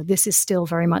 And this is still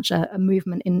very much a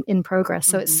movement in progress.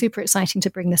 So it's super exciting to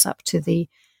bring this up to the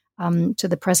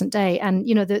present day. And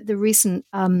the recent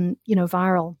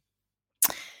viral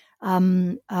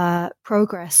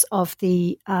progress of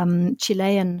the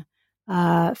Chilean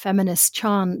feminist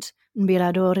chant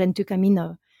Mirador en tu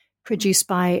camino, produced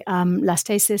by Las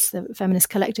Tesis, the feminist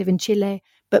collective in Chile,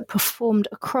 but performed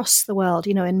across the world,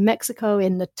 in Mexico,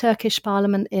 in the Turkish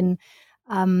parliament, in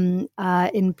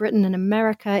Britain and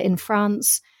America, in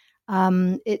France.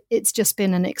 It's just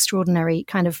been an extraordinary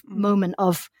kind of moment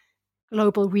of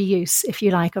global reuse, if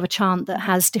you like, of a chant that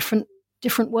has different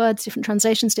words, different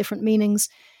translations, different meanings,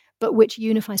 but which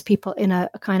unifies people in a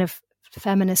kind of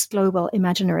feminist global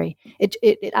imaginary.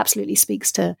 It absolutely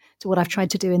speaks to what I've tried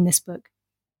to do in this book.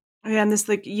 Yeah, and this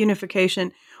like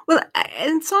unification. Well,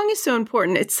 and song is so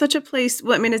important. It's such a place.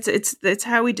 Well, I mean, it's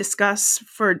how we discuss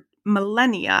for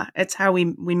millennia. It's how we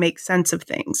make sense of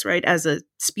things, right, as a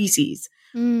species.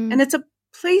 And it's a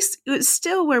place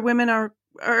still where women are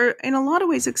in a lot of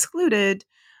ways excluded.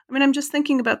 I mean, I'm just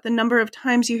thinking about the number of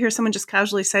times you hear someone just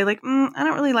casually say, like, I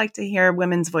don't really like to hear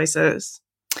women's voices.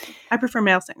 I prefer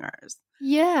male singers.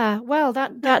 Yeah, well,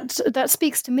 that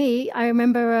speaks to me. I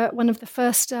remember one of the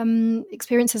first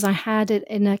experiences I had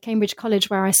in a Cambridge college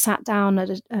where I sat down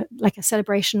at a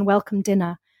celebration welcome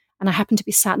dinner, and I happened to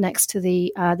be sat next to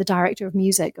the director of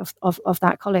music of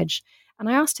that college. And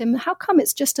I asked him, how come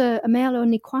it's just a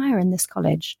male-only choir in this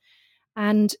college?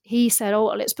 And he said, oh,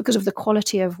 well, it's because of the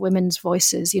quality of women's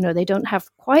voices. They don't have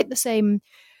quite the same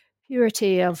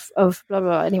purity of blah,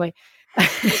 blah. Anyway.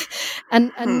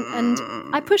 and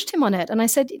I pushed him on it. And I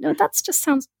said, that just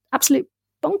sounds absolute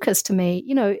bonkers to me.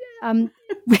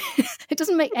 It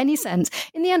doesn't make any sense.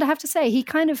 In the end, I have to say,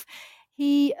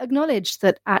 he acknowledged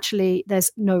that actually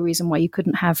there's no reason why you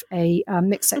couldn't have a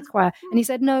mixed sex choir. And he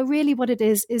said, no, really what it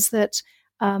is that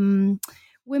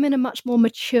women are much more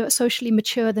mature, socially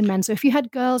mature than men. So if you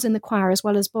had girls in the choir as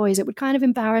well as boys, it would kind of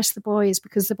embarrass the boys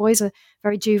because the boys are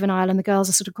very juvenile and the girls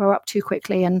are sort of grow up too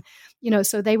quickly. And,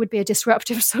 so they would be a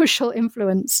disruptive social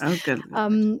influence. Oh, good.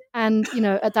 And,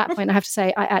 at that point, I have to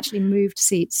say, I actually moved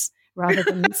seats rather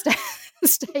than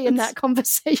stay in that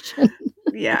conversation.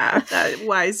 Yeah, that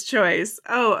wise choice.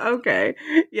 Oh, okay.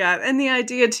 Yeah, and the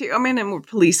idea too, I mean, and we're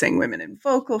policing women in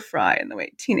vocal fry and the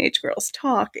way teenage girls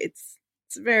talk. It's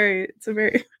a very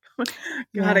God,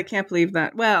 yeah. I can't believe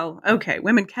that. Well, okay,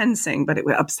 women can sing, but it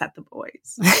would upset the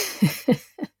boys.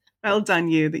 Well done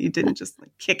you that you didn't just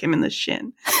kick him in the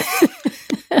shin.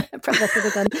 Probably could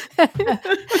have done.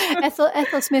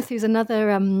 Ethel Smith, who's another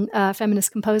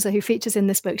feminist composer who features in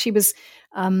this book, she was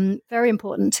very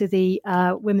important to the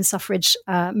women's suffrage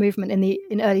movement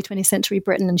in early 20th century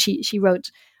Britain, and she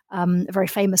wrote a very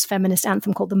famous feminist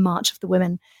anthem called "The March of the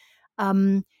Women."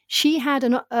 She had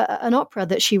an opera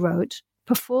that she wrote,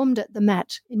 performed at the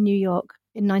Met in New York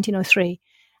in 1903,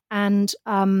 and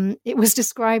it was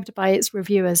described by its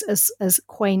reviewers as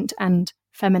quaint and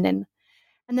feminine.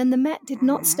 And then the Met did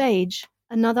not stage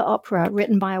another opera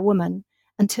written by a woman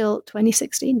until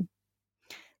 2016.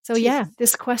 So yeah,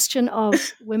 this question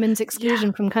of women's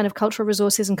exclusion from kind of cultural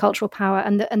resources and cultural power,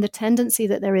 and the tendency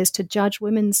that there is to judge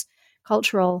women's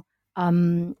cultural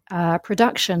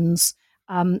productions,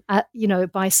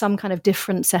 by some kind of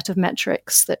different set of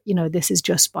metrics that, this is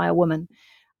just by a woman.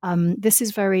 This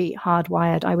is very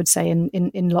hardwired, I would say,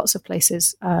 in lots of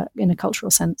places in a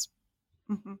cultural sense.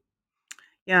 Mm-hmm.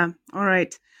 Yeah. All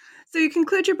right. So you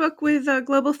conclude your book with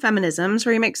Global Feminisms,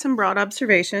 where you make some broad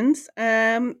observations.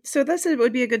 So this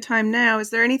would be a good time now.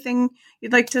 Is there anything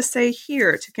you'd like to say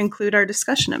here to conclude our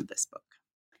discussion of this book?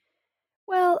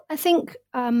 Well, I think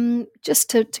just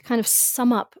to kind of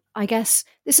sum up, I guess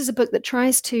this is a book that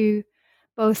tries to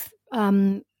both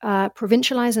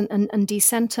provincialize and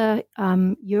decenter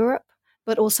Europe,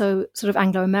 but also sort of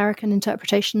Anglo-American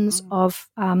interpretations of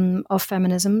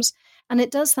feminisms. And it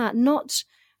does that not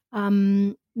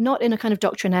in a kind of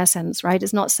doctrinaire sense, right?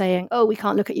 It's not saying, oh, we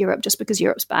can't look at Europe just because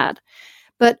Europe's bad,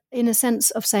 but in a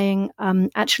sense of saying,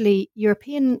 actually,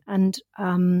 European and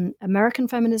American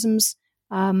feminisms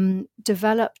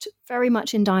developed very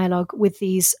much in dialogue with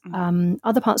these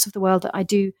other parts of the world that I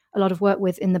do a lot of work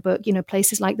with in the book,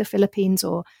 places like the Philippines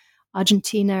or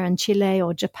Argentina and Chile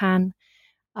or Japan,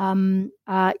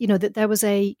 that there was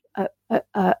a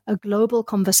global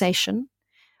conversation.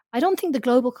 I don't think the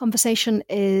global conversation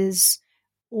is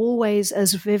always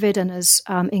as vivid and as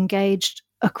engaged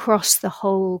across the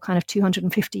whole kind of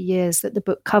 250 years that the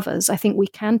book covers. I think we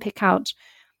can pick out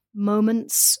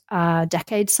moments,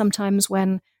 decades sometimes,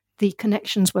 when the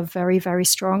connections were very, very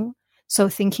strong. So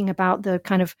thinking about the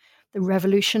kind of the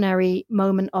revolutionary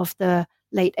moment of the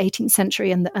late 18th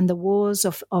century and the wars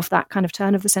of that kind of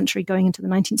turn of the century going into the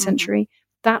 19th century,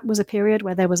 that was a period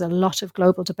where there was a lot of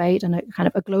global debate and a kind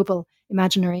of a global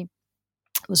imaginary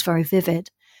was very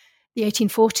vivid. The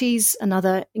 1840s,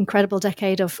 another incredible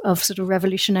decade of sort of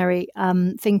revolutionary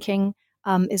thinking,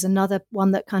 is another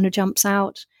one that kind of jumps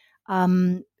out.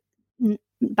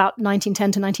 About 1910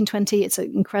 to 1920, it's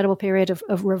an incredible period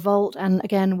of revolt and,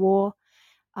 again, war.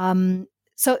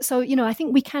 So I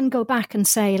think we can go back and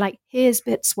say, like, here's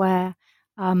bits where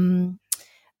the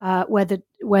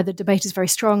debate is very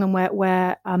strong and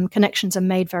where connections are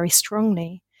made very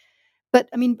strongly. But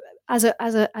I mean, as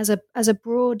a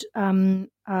broad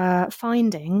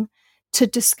finding, to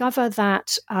discover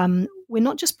that we're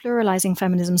not just pluralizing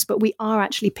feminisms, but we are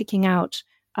actually picking out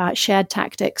shared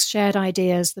tactics, shared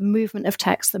ideas, the movement of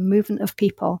text, the movement of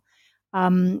people,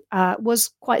 was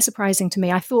quite surprising to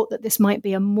me. I thought that this might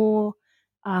be a more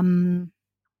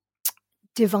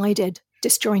divided,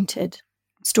 disjointed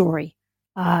story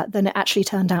than it actually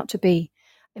turned out to be.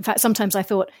 In fact, sometimes I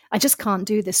thought, I just can't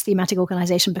do this thematic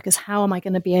organization, because how am I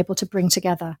going to be able to bring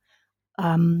together,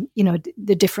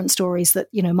 the different stories that,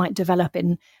 might develop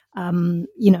in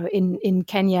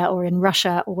Kenya or in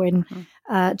Russia or in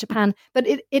Japan. But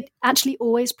it actually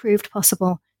always proved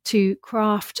possible to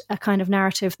craft a kind of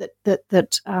narrative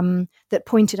that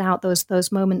pointed out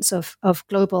those moments of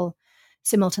global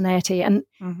simultaneity. And,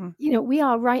 we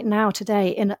are right now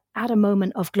today at a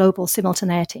moment of global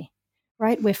simultaneity,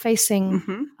 right? We're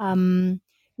facing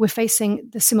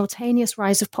the simultaneous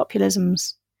rise of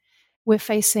populisms. We're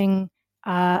facing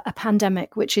a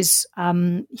pandemic, which is,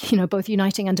 both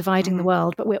uniting and dividing the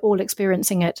world, but we're all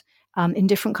experiencing it in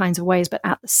different kinds of ways, but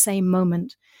at the same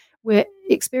moment. We're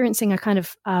experiencing a kind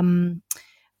of,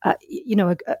 a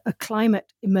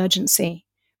climate emergency,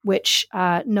 which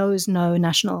knows no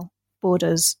national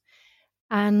borders.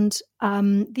 And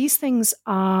these things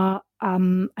are,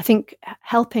 I think,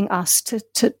 helping us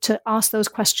to ask those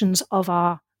questions of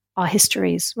our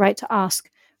histories, right? To ask,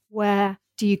 where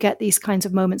do you get these kinds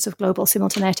of moments of global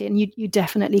simultaneity? And you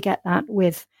definitely get that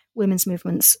with women's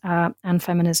movements and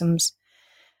feminisms.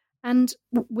 And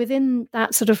within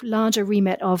that sort of larger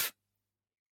remit of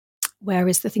where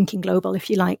is the thinking global, if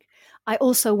you like, I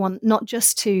also want not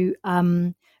just to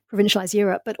provincialize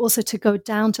Europe, but also to go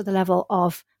down to the level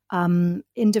of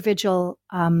individual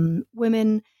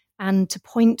women, and to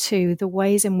point to the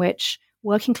ways in which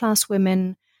working class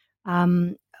women,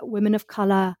 women of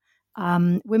color,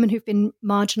 women who've been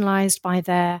marginalized by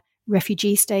their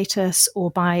refugee status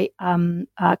or by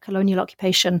colonial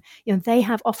occupation, they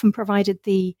have often provided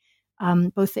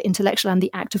both the intellectual and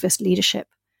the activist leadership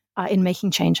in making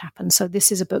change happen. So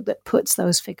this is a book that puts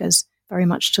those figures very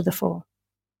much to the fore.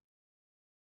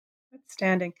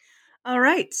 Outstanding. All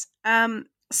right.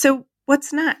 So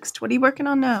what's next? What are you working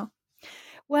on now?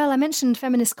 Well, I mentioned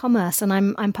feminist commerce, and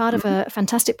I'm part of a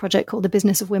fantastic project called The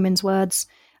Business of Women's Words,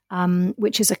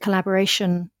 which is a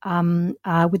collaboration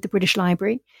with the British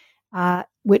Library,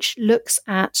 which looks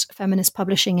at feminist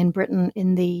publishing in Britain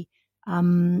in the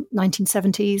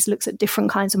 1970s, looks at different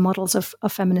kinds of models of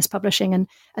feminist publishing,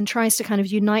 and tries to kind of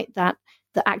unite the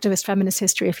activist feminist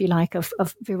history, if you like, of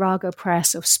Virago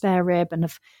Press, of Spare Rib, and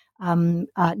of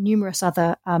numerous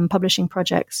other publishing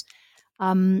projects.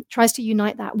 Tries to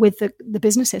unite that with the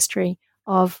business history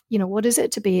of, what is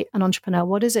it to be an entrepreneur?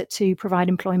 What is it to provide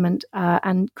employment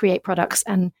and create products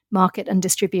and market and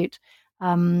distribute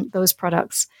those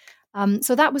products?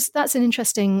 So that's an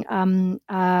interesting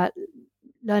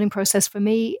learning process for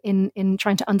me in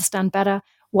trying to understand better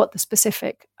what the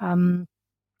specific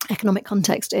economic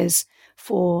context is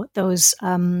for those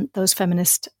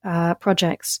feminist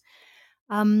projects.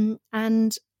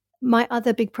 And my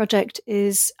other big project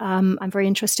is I'm very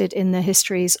interested in the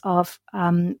histories of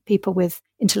people with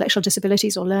intellectual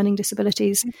disabilities or learning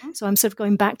disabilities. So I'm sort of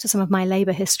going back to some of my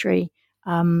labor history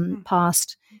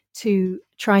past to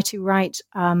try to write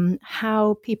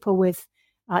how people with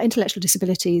intellectual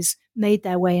disabilities made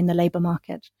their way in the labor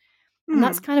market. And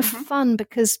that's kind of fun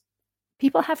because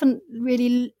people haven't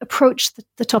really approached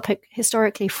the topic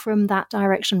historically from that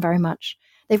direction very much.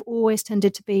 They've always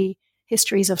tended to be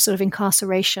histories of sort of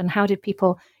incarceration. How did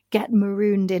people get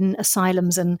marooned in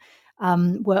asylums and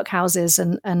workhouses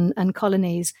and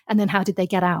colonies? And then how did they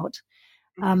get out?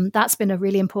 That's been a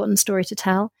really important story to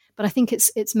tell. But I think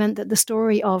it's meant that the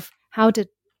story of how did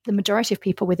the majority of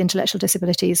people with intellectual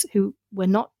disabilities who were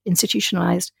not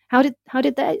institutionalized, how did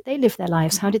they live their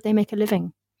lives? How did they make a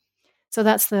living? So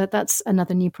that's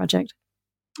another new project.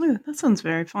 Oh, that sounds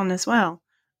very fun as well.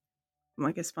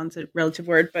 I guess fun's a relative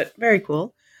word, but very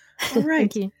cool. All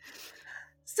right. Thank you.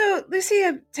 So, Lucy,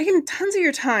 I've taken tons of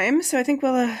your time, so I think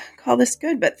we'll call this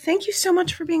good. But thank you so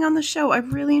much for being on the show.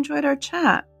 I've really enjoyed our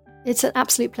chat. It's an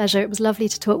absolute pleasure. It was lovely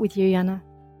to talk with you, Jana.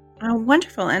 Oh,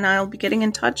 wonderful. And I'll be getting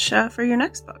in touch for your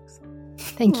next books.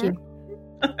 Thank you.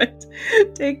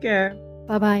 Take care.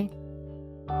 Bye-bye.